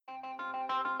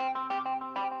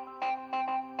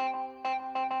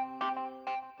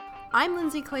I'm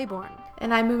Lindsay Claiborne.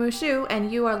 And I'm Mumu Shu,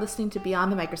 and you are listening to Beyond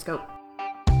the Microscope.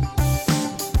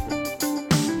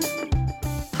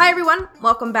 Hi everyone,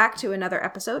 welcome back to another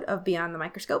episode of Beyond the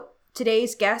Microscope.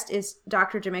 Today's guest is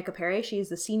Dr. Jamaica Perry. She is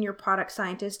the Senior Product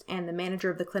Scientist and the Manager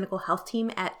of the Clinical Health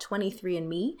Team at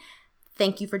 23andMe.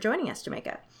 Thank you for joining us,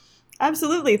 Jamaica.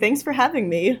 Absolutely. Thanks for having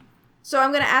me. So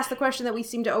I'm going to ask the question that we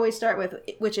seem to always start with,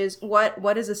 which is, what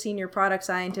does a Senior Product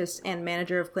Scientist and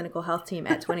Manager of Clinical Health Team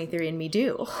at 23andMe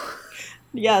do?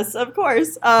 Yes, of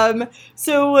course.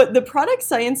 So the product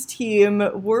science team,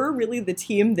 we're really the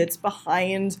team that's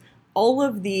behind all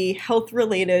of the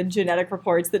health-related genetic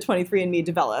reports that 23andMe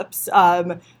develops.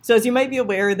 So as you might be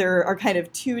aware, there are kind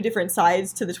of two different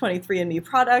sides to the 23andMe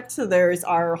product. So there's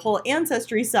our whole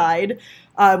ancestry side,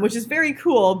 which is very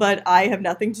cool, but I have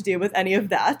nothing to do with any of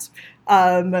that.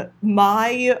 What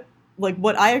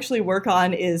I actually work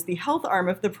on is the health arm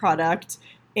of the product,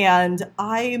 and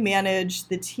I manage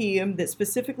the team that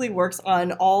specifically works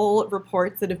on all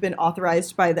reports that have been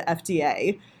authorized by the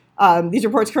FDA. These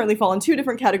reports currently fall in two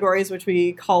different categories, which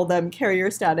we call them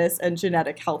carrier status and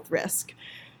genetic health risk.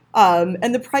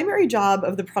 And the primary job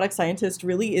of the product scientist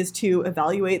really is to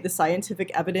evaluate the scientific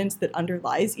evidence that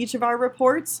underlies each of our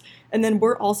reports. And then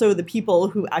we're also the people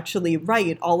who actually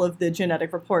write all of the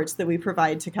genetic reports that we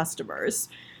provide to customers.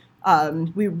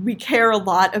 We care a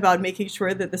lot about making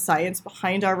sure that the science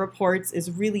behind our reports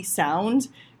is really sound,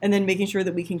 and then making sure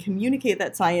that we can communicate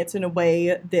that science in a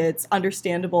way that's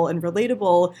understandable and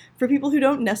relatable for people who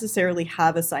don't necessarily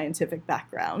have a scientific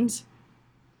background.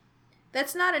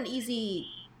 That's not an easy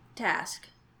task.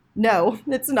 No,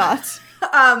 it's not.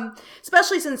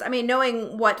 Especially since,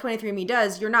 knowing what 23andMe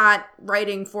does, you're not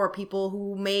writing for people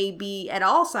who may be at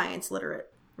all science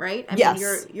literate, right?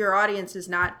 Yes. Your audience is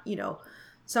not,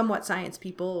 somewhat science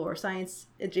people or science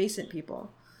adjacent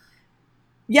people.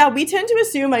 Yeah, we tend to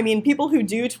assume, people who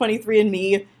do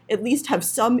 23andMe at least have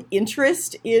some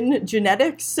interest in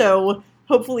genetics, so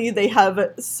hopefully they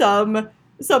have some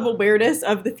awareness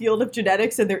of the field of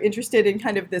genetics and they're interested in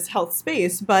kind of this health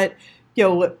space. But,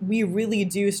 we really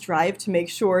do strive to make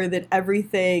sure that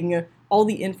everything, all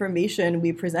the information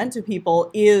we present to people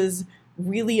is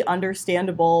really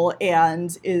understandable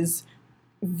and is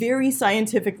very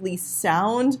scientifically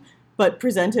sound, but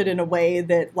presented in a way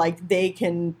that, they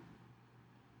can...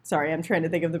 Sorry, I'm trying to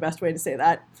think of the best way to say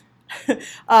that.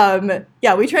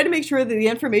 We try to make sure that the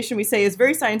information we say is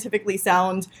very scientifically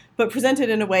sound, but presented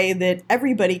in a way that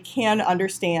everybody can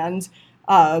understand,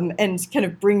 and kind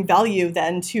of bring value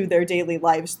then to their daily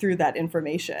lives through that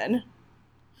information.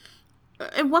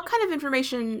 And what kind of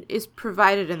information is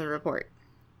provided in the report?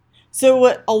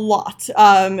 So a lot.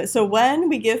 So when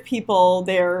we give people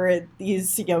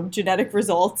these genetic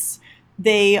results,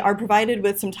 they are provided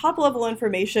with some top-level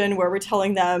information where we're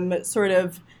telling them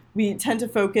we tend to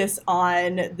focus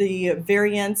on the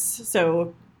variants.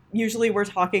 So usually we're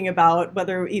talking about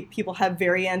whether people have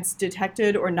variants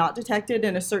detected or not detected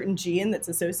in a certain gene that's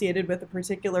associated with a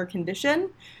particular condition.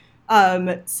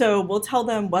 So we'll tell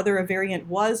them whether a variant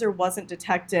was or wasn't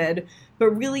detected, but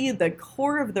really the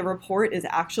core of the report is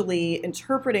actually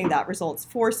interpreting that results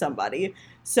for somebody.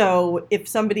 So if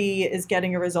somebody is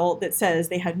getting a result that says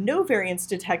they had no variants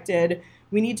detected,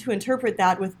 we need to interpret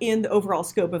that within the overall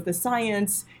scope of the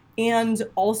science and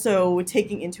also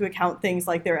taking into account things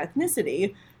like their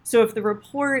ethnicity. So if the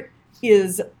report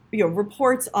is,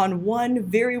 reports on one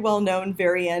very well-known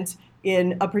variant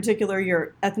in a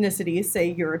particular ethnicity,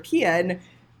 say European,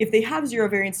 if they have zero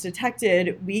variants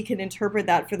detected, we can interpret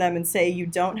that for them and say, you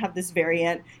don't have this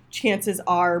variant. Chances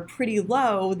are pretty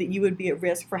low that you would be at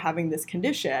risk for having this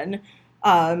condition.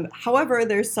 However,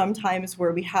 there's some times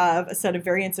where we have a set of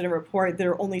variants in a report that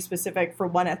are only specific for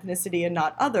one ethnicity and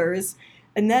not others.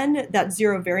 And then that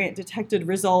zero variant detected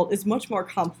result is much more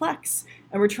complex.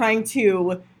 And we're trying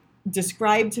to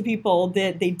describe to people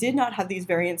that they did not have these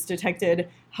variants detected.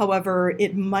 However,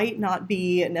 it might not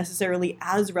be necessarily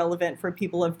as relevant for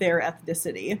people of their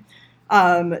ethnicity.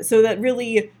 So that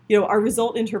really, our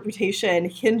result interpretation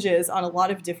hinges on a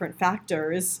lot of different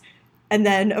factors. And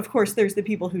then, of course, there's the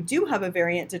people who do have a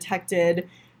variant detected.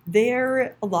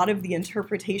 A lot of the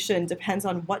interpretation depends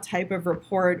on what type of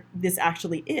report this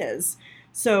actually is.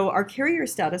 So our carrier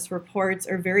status reports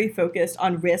are very focused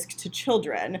on risk to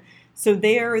children. So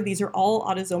these are all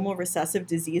autosomal recessive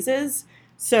diseases.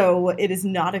 So it is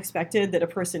not expected that a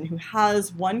person who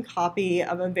has one copy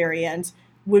of a variant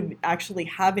would actually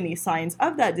have any signs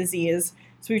of that disease.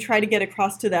 So we try to get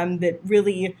across to them that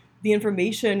really the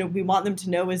information we want them to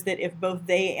know is that if both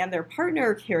they and their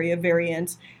partner carry a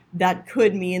variant, that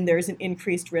could mean there's an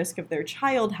increased risk of their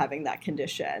child having that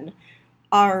condition.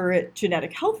 Our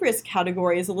genetic health risk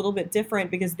category is a little bit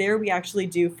different because there we actually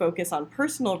do focus on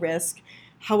personal risk.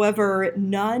 However,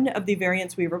 none of the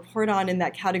variants we report on in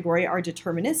that category are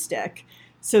deterministic.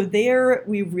 So there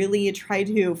we really try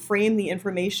to frame the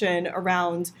information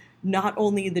around not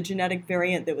only the genetic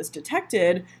variant that was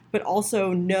detected, but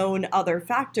also known other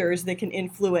factors that can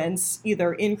influence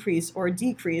either increase or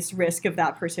decrease risk of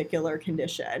that particular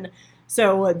condition.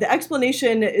 So the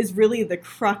explanation is really the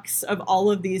crux of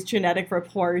all of these genetic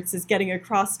reports, is getting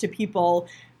across to people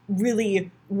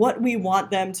really what we want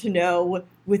them to know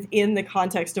within the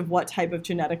context of what type of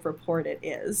genetic report it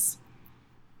is.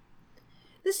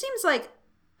 This seems like,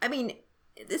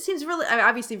 this seems really,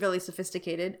 obviously really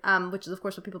sophisticated, which is of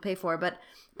course what people pay for.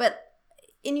 But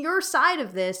in your side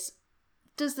of this,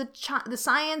 does the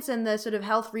science and the sort of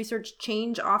health research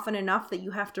change often enough that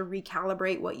you have to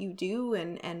recalibrate what you do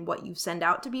and what you send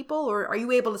out to people, or are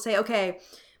you able to say, okay,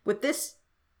 with this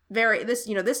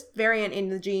variant in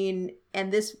the gene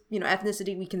and this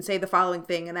ethnicity, we can say the following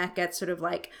thing, and that gets sort of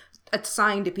like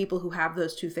assigned to people who have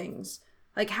those two things?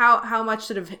 Like how much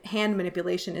sort of hand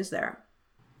manipulation is there?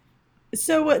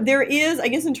 So there is, I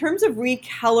guess, in terms of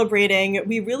recalibrating,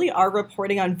 we really are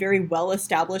reporting on very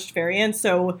well-established variants.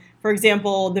 So, for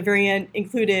example, the variant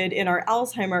included in our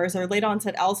late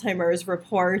onset Alzheimer's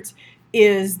report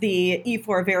is the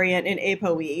E4 variant in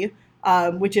ApoE,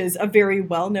 which is a very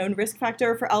well-known risk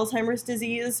factor for Alzheimer's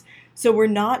disease. So we're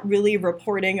not really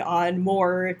reporting on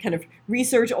more kind of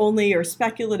research-only or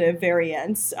speculative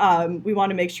variants. We want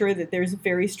to make sure that there's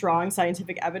very strong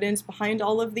scientific evidence behind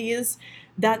all of these.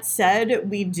 That said,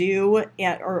 we do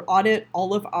or audit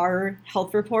all of our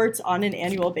health reports on an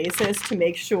annual basis to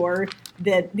make sure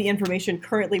that the information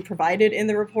currently provided in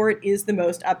the report is the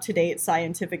most up-to-date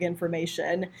scientific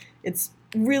information. It's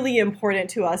really important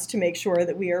to us to make sure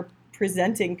that we are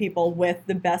presenting people with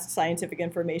the best scientific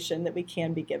information that we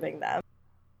can be giving them.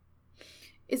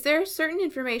 Is there certain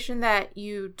information that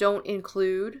you don't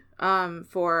include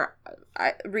for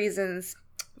reasons,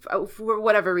 for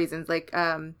whatever reasons, like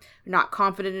not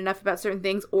confident enough about certain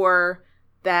things, or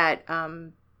that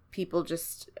people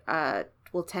just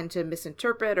will tend to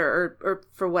misinterpret, or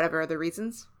for whatever other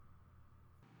reasons?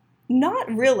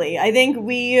 Not really. I think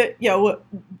we,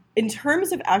 in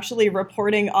terms of actually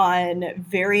reporting on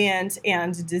variant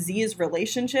and disease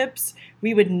relationships,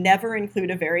 we would never include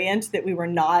a variant that we were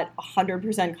not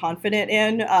 100% confident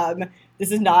in.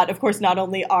 This is not, of course, not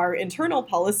only our internal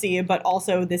policy, but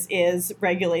also this is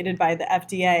regulated by the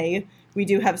FDA. We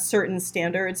do have certain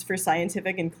standards for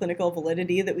scientific and clinical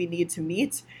validity that we need to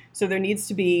meet. So there needs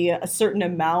to be a certain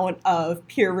amount of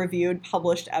peer-reviewed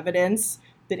published evidence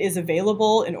that is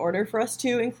available in order for us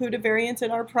to include a variant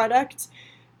in our product.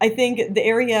 I think the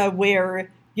area where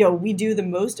we do the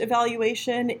most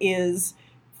evaluation is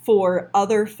for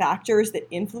other factors that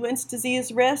influence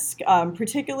disease risk,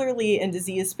 particularly in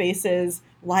disease spaces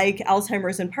like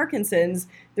Alzheimer's and Parkinson's.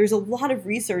 There's a lot of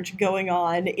research going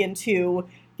on into,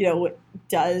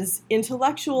 does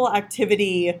intellectual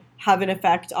activity have an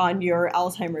effect on your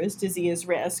Alzheimer's disease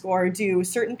risk, or do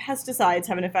certain pesticides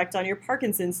have an effect on your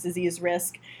Parkinson's disease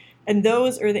risk? And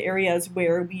those are the areas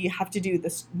where we have to do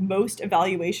the most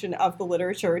evaluation of the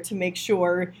literature to make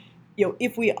sure,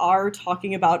 if we are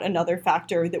talking about another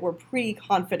factor, that we're pretty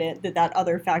confident that that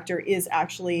other factor is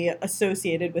actually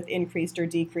associated with increased or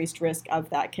decreased risk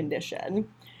of that condition.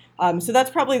 So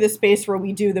that's probably the space where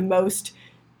we do the most.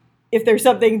 If there's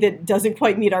something that doesn't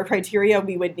quite meet our criteria,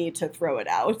 we would need to throw it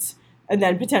out and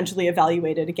then potentially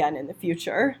evaluate it again in the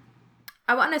future.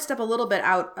 I want to step a little bit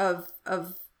out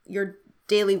of your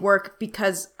daily work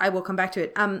because I will come back to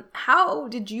it. How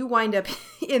did you wind up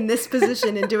in this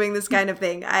position and doing this kind of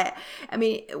thing? I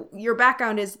mean, your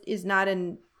background is not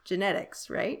in genetics,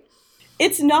 right?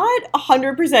 It's not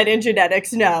 100% in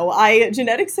genetics, no.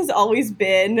 Genetics has always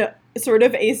been sort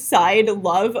of a side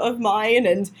love of mine,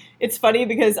 and it's funny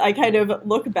because I kind of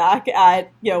look back at,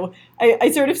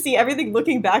 I sort of see everything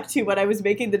looking back to when I was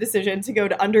making the decision to go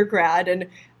to undergrad, and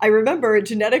I remember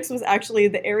genetics was actually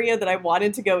the area that I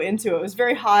wanted to go into. It was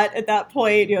very hot at that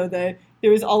point, there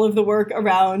was all of the work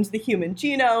around the human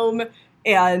genome,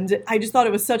 and I just thought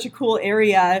it was such a cool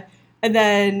area. And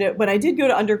then when I did go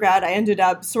to undergrad, I ended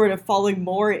up sort of falling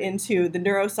more into the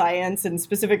neuroscience and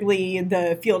specifically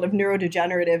the field of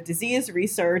neurodegenerative disease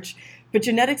research. But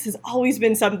genetics has always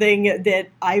been something that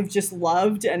I've just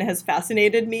loved and has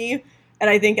fascinated me. And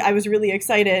I think I was really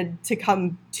excited to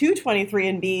come to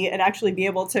 23andMe and actually be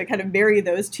able to kind of marry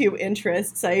those two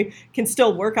interests. I can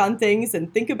still work on things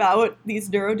and think about these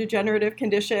neurodegenerative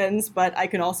conditions, but I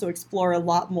can also explore a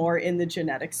lot more in the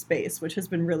genetic space, which has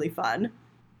been really fun.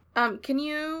 Can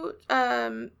you,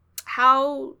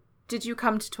 how did you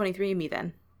come to 23andMe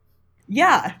then?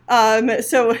 Yeah.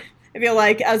 So I feel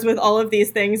like, as with all of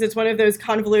these things, it's one of those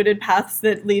convoluted paths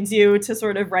that leads you to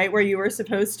sort of right where you were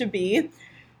supposed to be.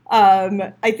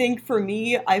 I think for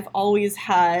me, I've always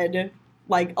had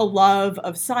like a love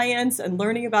of science and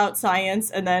learning about science.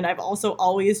 And then I've also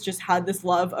always just had this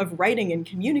love of writing and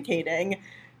communicating.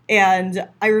 And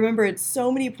I remember at so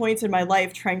many points in my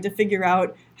life trying to figure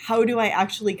out, how do I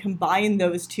actually combine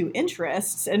those two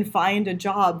interests and find a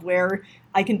job where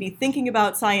I can be thinking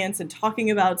about science and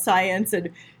talking about science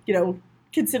and,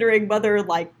 considering whether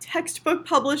like textbook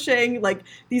publishing, like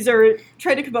these are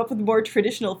trying to come up with more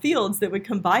traditional fields that would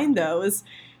combine those.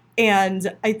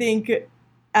 And I think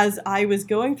as I was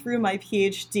going through my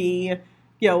PhD,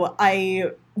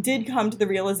 I did come to the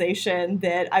realization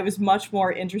that I was much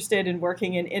more interested in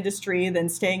working in industry than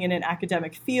staying in an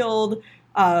academic field.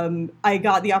 I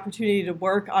got the opportunity to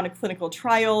work on a clinical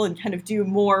trial and kind of do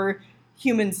more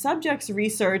human subjects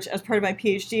research as part of my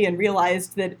PhD, and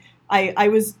realized that I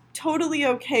was totally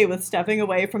okay with stepping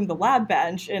away from the lab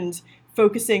bench and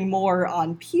focusing more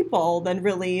on people than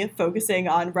really focusing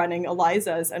on running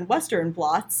ELISAs and Western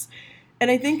blots.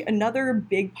 And I think another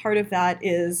big part of that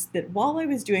is that while I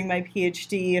was doing my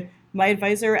PhD, my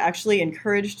advisor actually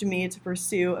encouraged me to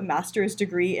pursue a master's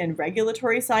degree in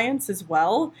regulatory science as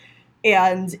well.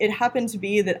 And it happened to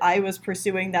be that I was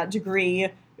pursuing that degree.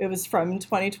 It was from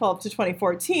 2012 to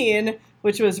 2014,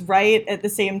 which was right at the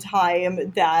same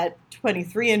time that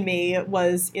 23andMe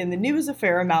was in the news a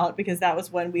fair amount, because that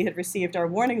was when we had received our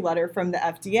warning letter from the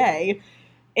FDA.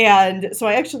 And so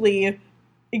I actually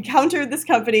encountered this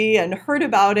company and heard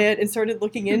about it and started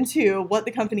looking into what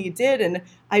the company did. And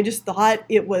I just thought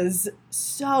it was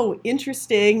so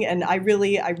interesting. And I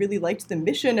really liked the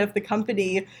mission of the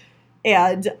company.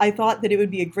 And I thought that it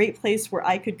would be a great place where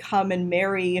I could come and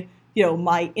marry,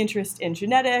 my interest in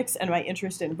genetics and my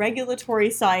interest in regulatory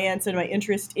science and my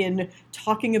interest in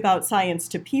talking about science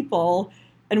to people.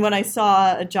 And when I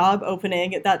saw a job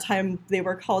opening, at that time they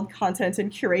were called content and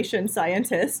curation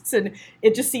scientists, and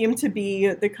it just seemed to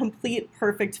be the complete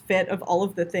perfect fit of all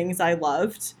of the things I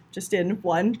loved, just in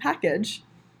one package.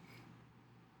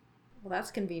 Well,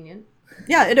 that's convenient.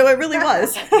 Yeah, it really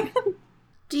was.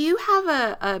 Do you have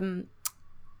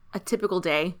a typical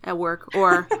day at work,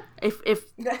 or if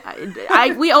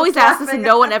we always ask this and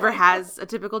no one ever has a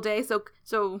typical day,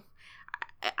 so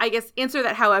I guess answer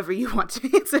that however you want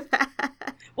to answer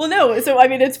that. Well, no. So, I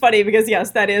mean, it's funny because,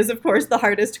 yes, that is, of course, the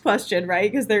hardest question, right?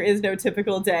 Because there is no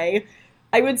typical day.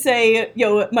 I would say,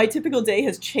 my typical day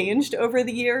has changed over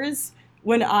the years.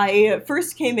 When I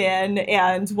first came in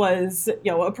and was,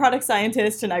 a product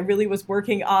scientist, and I really was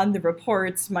working on the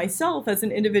reports myself as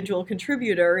an individual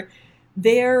contributor,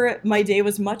 my day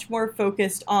was much more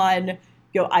focused on,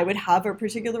 I would have a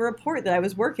particular report that I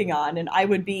was working on, and I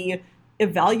would be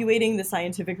evaluating the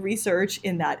scientific research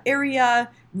in that area,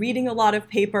 reading a lot of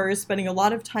papers, spending a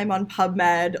lot of time on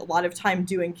PubMed, a lot of time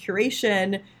doing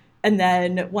curation. And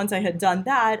then once I had done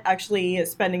that, actually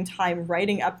spending time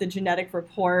writing up the genetic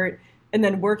report, and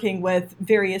then working with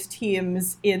various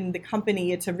teams in the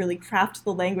company to really craft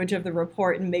the language of the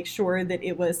report and make sure that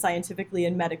it was scientifically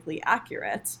and medically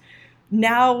accurate.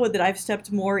 Now that I've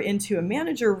stepped more into a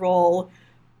manager role,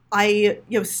 I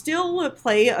still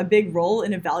play a big role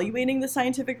in evaluating the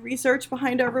scientific research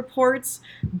behind our reports,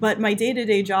 but my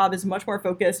day-to-day job is much more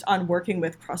focused on working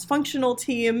with cross-functional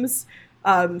teams.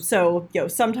 So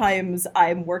sometimes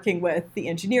I'm working with the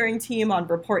engineering team on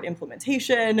report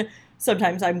implementation.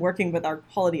 Sometimes I'm working with our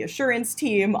quality assurance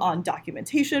team on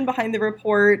documentation behind the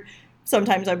report.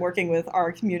 Sometimes I'm working with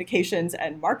our communications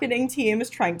and marketing teams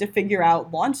trying to figure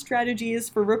out launch strategies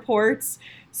for reports.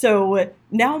 So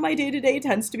now my day-to-day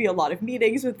tends to be a lot of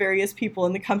meetings with various people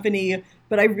in the company,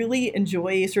 but I really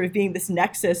enjoy sort of being this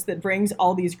nexus that brings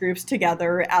all these groups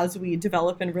together as we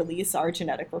develop and release our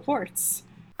genetic reports.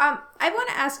 I want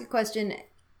to ask a question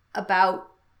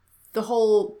about the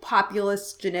whole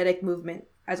populist genetic movement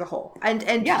as a whole.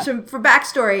 And yeah. So for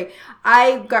backstory,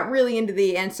 I got really into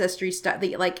the ancestry stuff,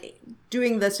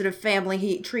 doing the sort of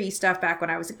family tree stuff back when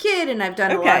I was a kid, and I've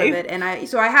done a lot of it. And I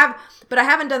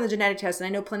haven't done the genetic test, and I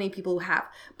know plenty of people who have.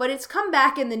 But it's come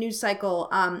back in the news cycle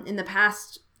in the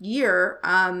past year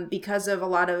because of a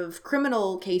lot of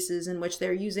criminal cases in which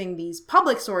they're using these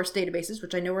public source databases,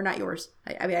 which I know are not yours.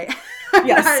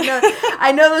 Yes.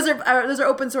 I know those are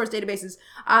open source databases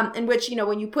in which,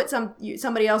 when you put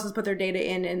somebody else has put their data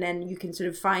in, and then you can sort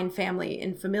of find family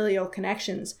and familial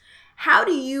connections. How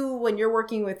do you, when you're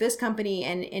working with this company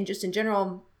and just in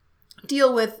general,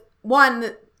 deal with,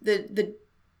 one, the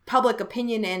public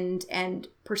opinion and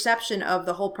perception of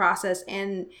the whole process,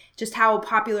 and just how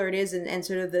popular it is, and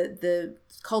sort of the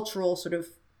cultural sort of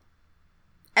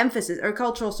emphasis or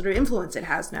cultural sort of influence it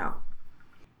has now.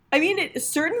 I mean, it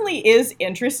certainly is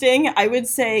interesting. I would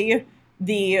say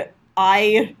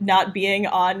I, not being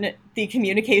on the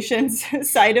communications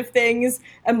side of things,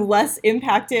 am less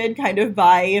impacted kind of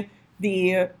by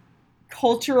the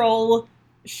cultural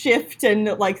shift and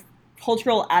like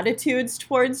cultural attitudes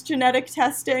towards genetic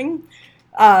testing.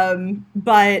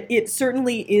 But it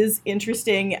certainly is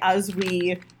interesting as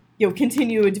we,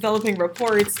 continue developing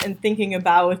reports and thinking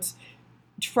about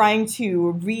trying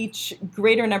to reach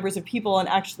greater numbers of people and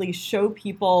actually show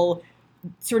people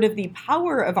sort of the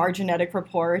power of our genetic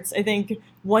reports. I think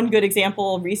one good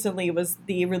example recently was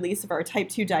the release of our type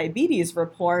 2 diabetes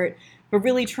report, but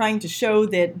really trying to show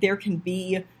that there can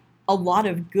be a lot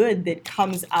of good that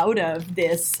comes out of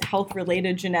this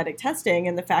health-related genetic testing,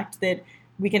 and the fact that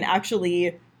we can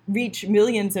actually reach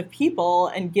millions of people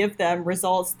and give them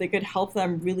results that could help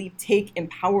them really take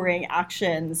empowering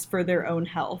actions for their own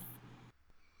health.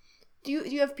 Do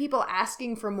you have people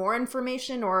asking for more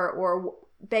information or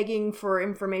begging for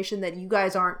information that you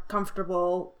guys aren't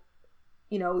comfortable,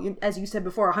 as you said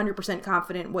before, 100%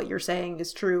 confident what you're saying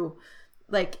is true?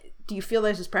 Like, do you feel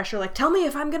there's this pressure, like, tell me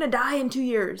if I'm going to die in 2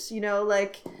 years,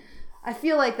 like, I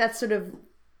feel like that's sort of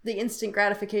the instant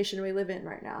gratification we live in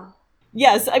right now.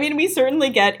 Yes, I mean, we certainly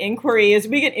get inquiries.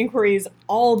 We get inquiries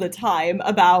all the time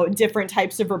about different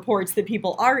types of reports that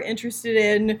people are interested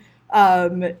in.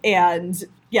 And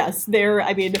yes,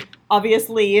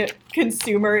 obviously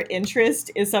consumer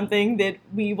interest is something that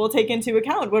we will take into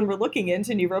account when we're looking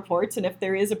into new reports. And if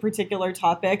there is a particular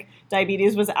topic,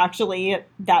 diabetes was actually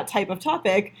that type of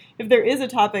topic. If there is a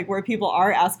topic where people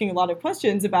are asking a lot of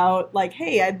questions about, like,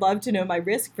 hey, I'd love to know my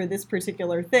risk for this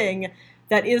particular thing,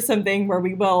 that is something where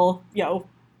we will,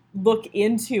 look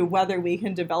into whether we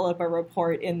can develop a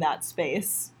report in that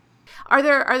space. Are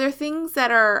there things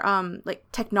that are like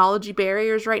technology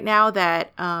barriers right now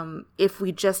that if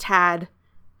we just had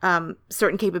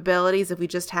certain capabilities, if we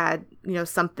just had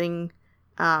something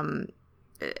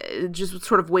just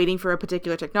sort of waiting for a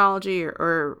particular technology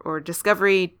or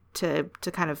discovery to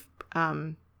kind of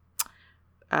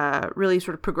really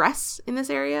sort of progress in this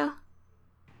area?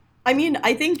 I mean,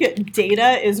 I think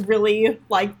data is really,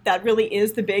 that really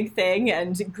is the big thing,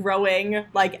 and growing,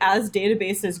 as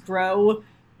databases grow,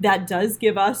 that does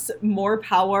give us more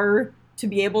power to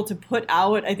be able to put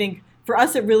out. I think for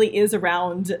us, it really is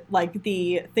around,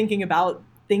 the thinking about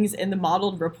things in the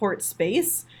modeled report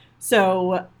space.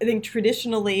 So I think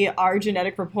traditionally our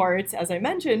genetic reports, as I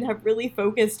mentioned, have really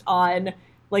focused on,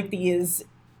 these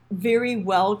very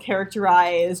well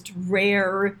characterized,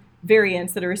 rare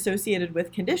variants that are associated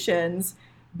with conditions.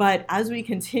 But as we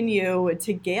continue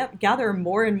to gather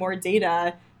more and more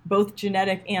data, both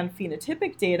genetic and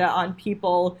phenotypic data on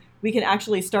people, we can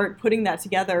actually start putting that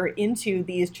together into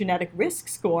these genetic risk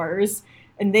scores.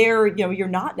 And there, you're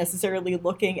not necessarily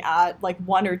looking at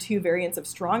one or two variants of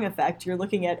strong effect. You're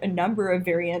looking at a number of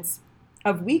variants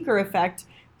of weaker effect,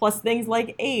 plus things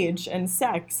like age and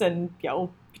sex and,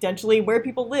 potentially where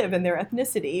people live and their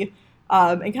ethnicity.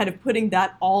 And kind of putting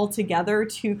that all together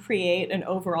to create an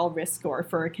overall risk score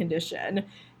for a condition.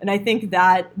 And I think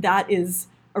that is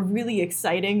a really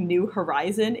exciting new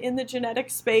horizon in the genetic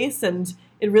space. And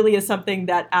it really is something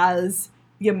that as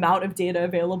the amount of data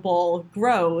available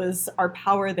grows, our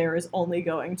power there is only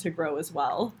going to grow as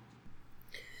well.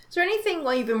 Is there anything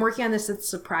while you've been working on this that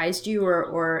surprised you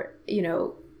or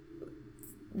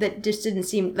that just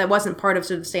that wasn't part of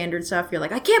sort of standard stuff? You're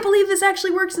like, I can't believe this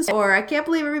actually works this way, or I can't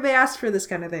believe everybody asked for this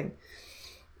kind of thing.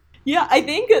 Yeah, I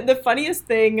think the funniest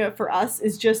thing for us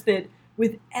is just that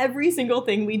with every single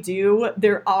thing we do,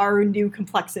 there are new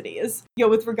complexities.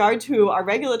 With regard to our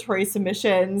regulatory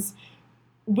submissions,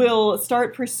 we'll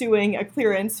start pursuing a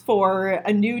clearance for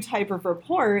a new type of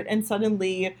report, and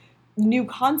suddenly new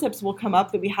concepts will come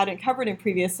up that we hadn't covered in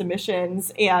previous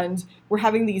submissions, and we're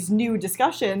having these new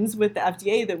discussions with the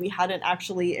FDA that we hadn't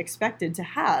actually expected to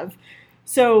have.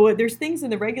 So there's things in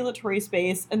the regulatory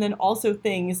space, and then also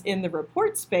things in the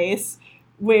report space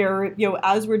where,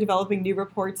 as we're developing new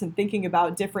reports and thinking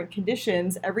about different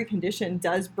conditions, every condition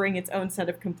does bring its own set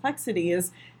of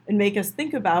complexities and make us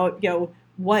think about,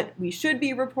 what we should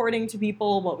be reporting to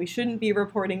people, what we shouldn't be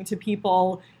reporting to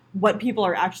people, what people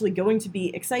are actually going to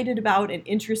be excited about and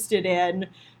interested in.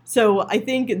 So I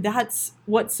think that's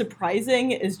what's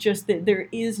surprising, is just that there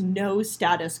is no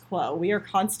status quo. We are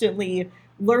constantly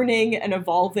learning and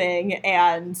evolving,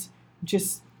 and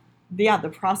just,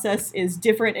 the process is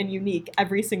different and unique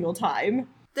every single time.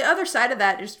 The other side of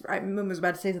that, I was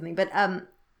about to say something, but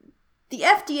The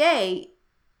FDA,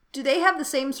 do they have the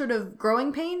same sort of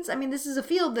growing pains? I mean, this is a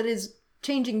field that is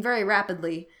changing very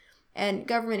rapidly, and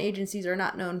government agencies are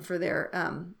not known for their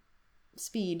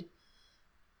speed,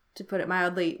 to put it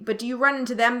mildly. But do you run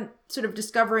into them sort of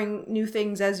discovering new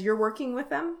things as you're working with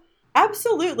them?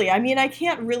 Absolutely. I mean, I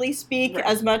can't really speak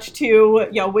as much to,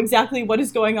 exactly what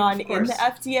is going on in the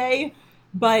FDA,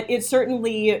 but it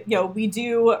certainly, we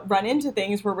do run into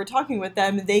things where we're talking with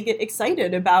them. They get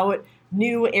excited about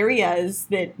new areas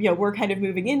that, we're kind of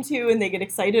moving into, and they get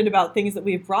excited about things that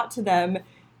we've brought to them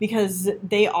because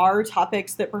they are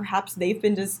topics that perhaps they've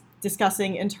been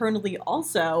discussing internally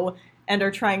also, and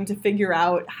are trying to figure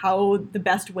out how the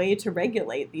best way to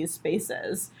regulate these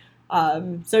spaces.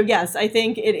 So yes, I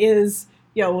think it is,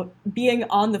 being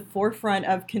on the forefront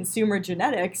of consumer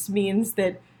genetics means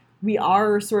that we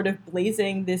are sort of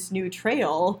blazing this new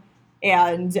trail,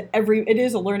 and it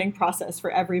is a learning process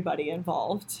for everybody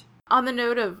involved. On the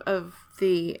note of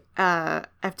the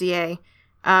FDA,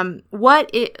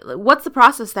 what's the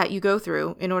process that you go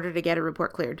through in order to get a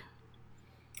report cleared?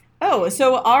 Oh,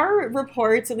 so our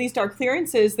reports, at least our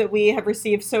clearances that we have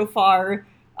received so far,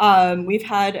 we've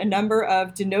had a number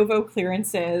of de novo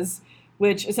clearances,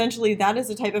 which essentially that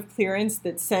is a type of clearance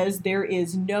that says there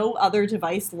is no other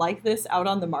device like this out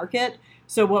on the market.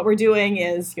 So what we're doing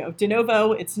is, de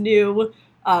novo, it's new,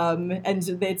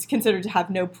 and it's considered to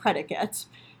have no predicate.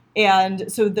 And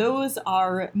so those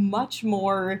are much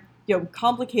more,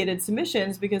 complicated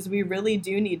submissions because we really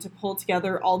do need to pull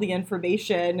together all the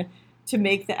information to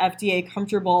make the FDA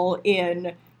comfortable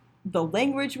in the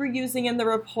language we're using in the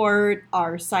report,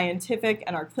 our scientific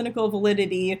and our clinical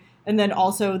validity, and then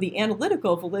also the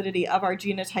analytical validity of our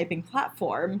genotyping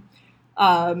platform.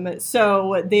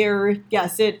 So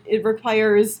it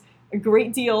requires a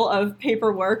great deal of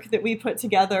paperwork that we put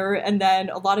together, and then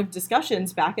a lot of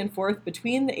discussions back and forth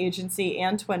between the agency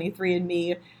and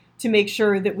 23andMe to make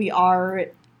sure that we are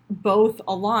both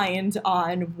aligned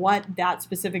on what that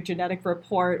specific genetic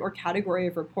report or category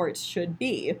of reports should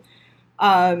be.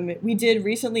 We did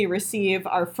recently receive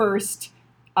our first,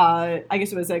 I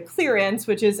guess it was a clearance,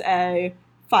 which is a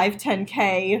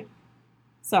 510K.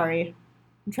 Sorry,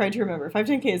 I'm trying to remember.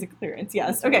 510K is a clearance,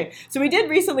 yes. Okay, so we did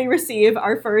recently receive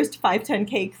our first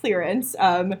 510K clearance,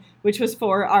 which was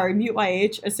for our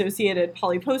MutYH-associated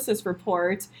polyposis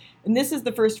report. And this is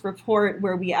the first report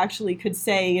where we actually could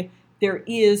say there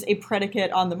is a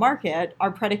predicate on the market.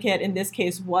 Our predicate in this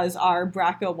case was our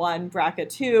BRCA1,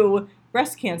 BRCA2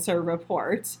 breast cancer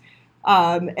report.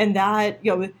 And that,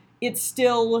 it's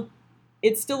still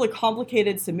a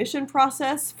complicated submission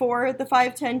process for the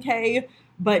 510K,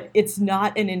 but it's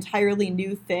not an entirely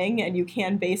new thing, and you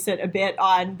can base it a bit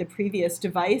on the previous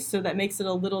device, so that makes it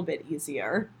a little bit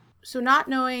easier. So not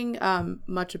knowing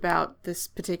much about this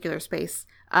particular space,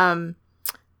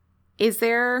 is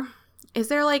there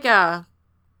like a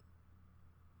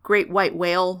great white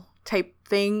whale type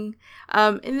thing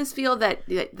in this field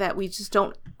that we just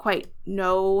don't quite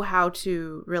know how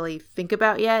to really think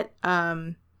about yet,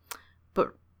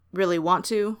 but really want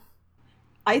to?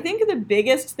 I think the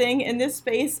biggest thing in this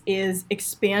space is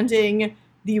expanding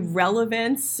the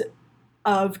relevance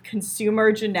of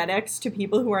consumer genetics to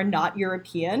people who are not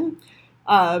European.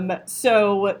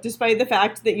 So despite the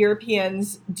fact that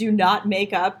Europeans do not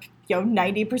make up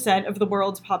 90% of the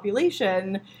world's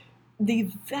population,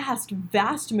 the vast,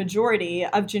 vast majority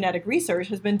of genetic research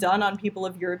has been done on people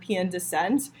of European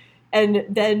descent. And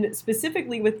then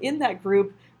specifically within that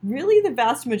group, really the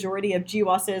vast majority of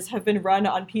GWASs have been run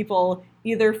on people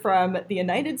either from the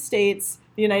United States,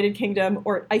 the United Kingdom,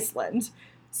 or Iceland.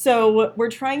 So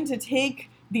we're trying to take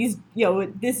these,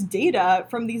 this data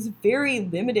from these very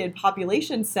limited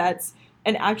population sets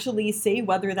and actually say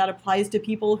whether that applies to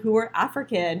people who are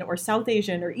African or South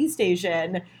Asian or East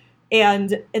Asian.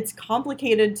 And it's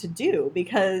complicated to do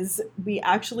because we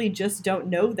actually just don't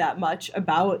know that much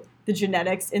about the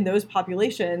genetics in those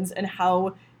populations and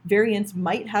how variants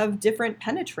might have different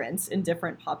penetrance in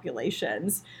different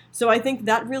populations. So I think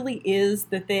that really is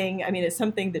the thing. I mean, it's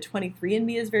something that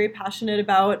 23andMe is very passionate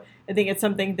about. I think it's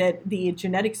something that the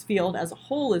genetics field as a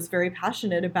whole is very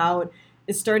passionate about,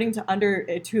 is starting to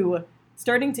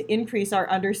increase our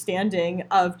understanding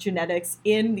of genetics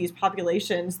in these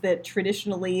populations that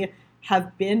traditionally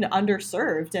have been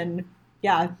underserved. And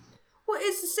yeah. Well,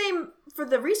 it's the same for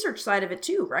the research side of it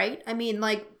too, right? I mean,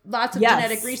 like, lots of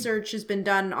genetic research has been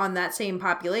done on that same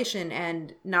population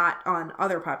and not on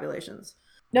other populations.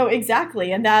 No,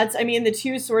 exactly. And that's, I mean, the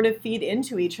two sort of feed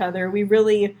into each other. We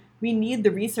need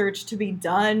the research to be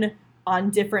done on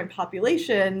different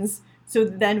populations so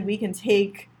that then we can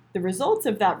take the results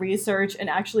of that research and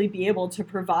actually be able to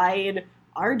provide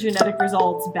our genetic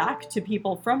results back to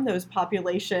people from those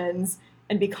populations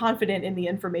and be confident in the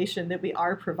information that we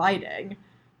are providing.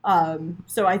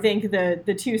 So I think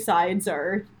the two sides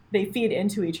they feed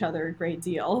into each other a great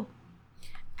deal.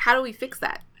 How do we fix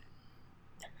that?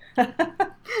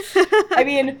 I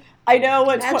mean, I know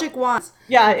what magic wands.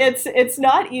 Yeah, it's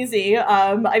not easy.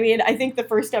 I mean, I think the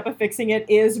first step of fixing it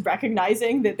is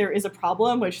recognizing that there is a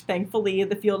problem, which thankfully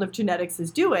the field of genetics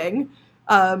is doing.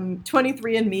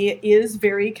 23andMe is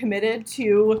very committed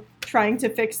to trying to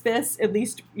fix this, at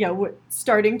least,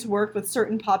 starting to work with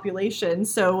certain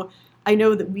populations. So I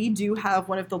know that we do have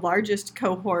one of the largest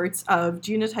cohorts of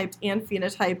genotyped and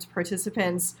phenotyped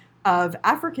participants of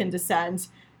African descent.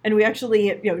 And we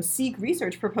actually, seek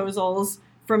research proposals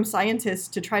from scientists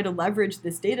to try to leverage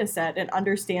this data set and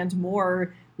understand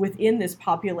more within this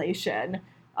population.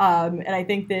 And I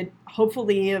think that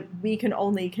hopefully we can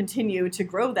only continue to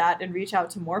grow that and reach out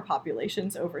to more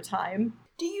populations over time.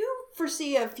 Do you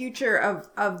foresee a future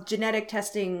of genetic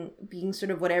testing being sort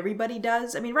of what everybody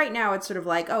does? I mean, right now it's sort of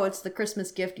like, oh, it's the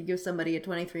Christmas gift you give somebody a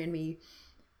 23andMe,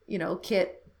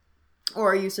 kit,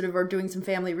 or you sort of are doing some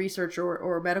family research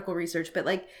or medical research. But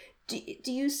like,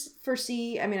 do you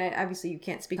foresee, I mean, obviously you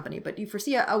can't speak company, but do you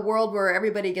foresee a world where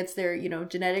everybody gets their,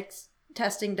 genetics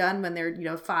testing done when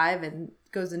they're, 5 and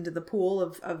goes into the pool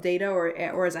of data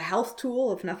or as a health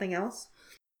tool, if nothing else?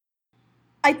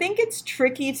 I think it's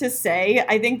tricky to say.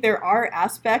 I think there are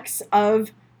aspects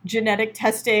of genetic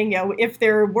testing, if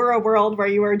there were a world where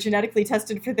you were genetically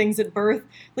tested for things at birth,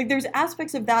 like there's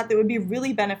aspects of that would be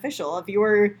really beneficial if you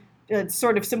were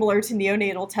sort of similar to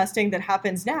neonatal testing that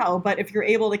happens now. But if you're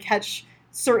able to catch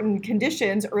certain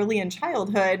conditions early in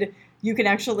childhood, you can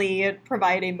actually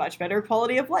provide a much better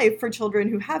quality of life for children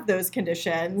who have those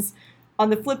conditions. On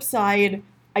the flip side,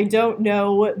 I don't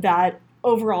know that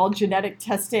overall genetic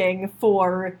testing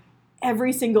for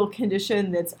every single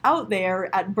condition that's out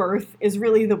there at birth is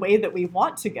really the way that we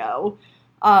want to go.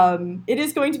 It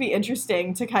is going to be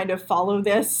interesting to kind of follow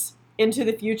this into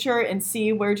the future and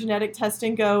see where genetic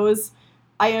testing goes.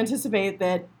 I anticipate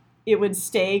that it would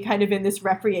stay kind of in this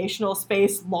recreational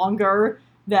space longer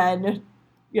than,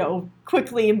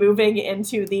 quickly moving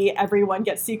into the everyone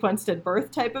gets sequenced at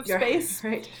birth type of space.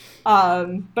 Right.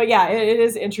 But yeah, it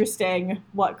is interesting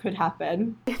what could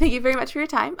happen. Thank you very much for your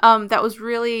time. That was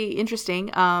really interesting.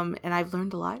 And I've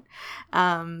learned a lot.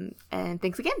 And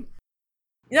thanks again.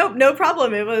 No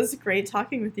problem. It was great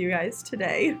talking with you guys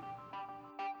today.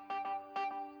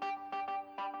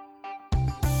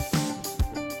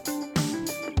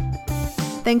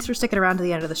 Thanks for sticking around to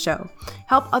the end of the show.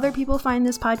 Help other people find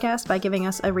this podcast by giving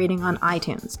us a rating on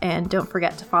iTunes. And don't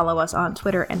forget to follow us on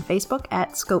Twitter and Facebook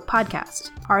at Scope Podcast.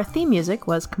 Our theme music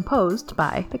was composed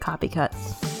by The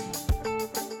Copycuts.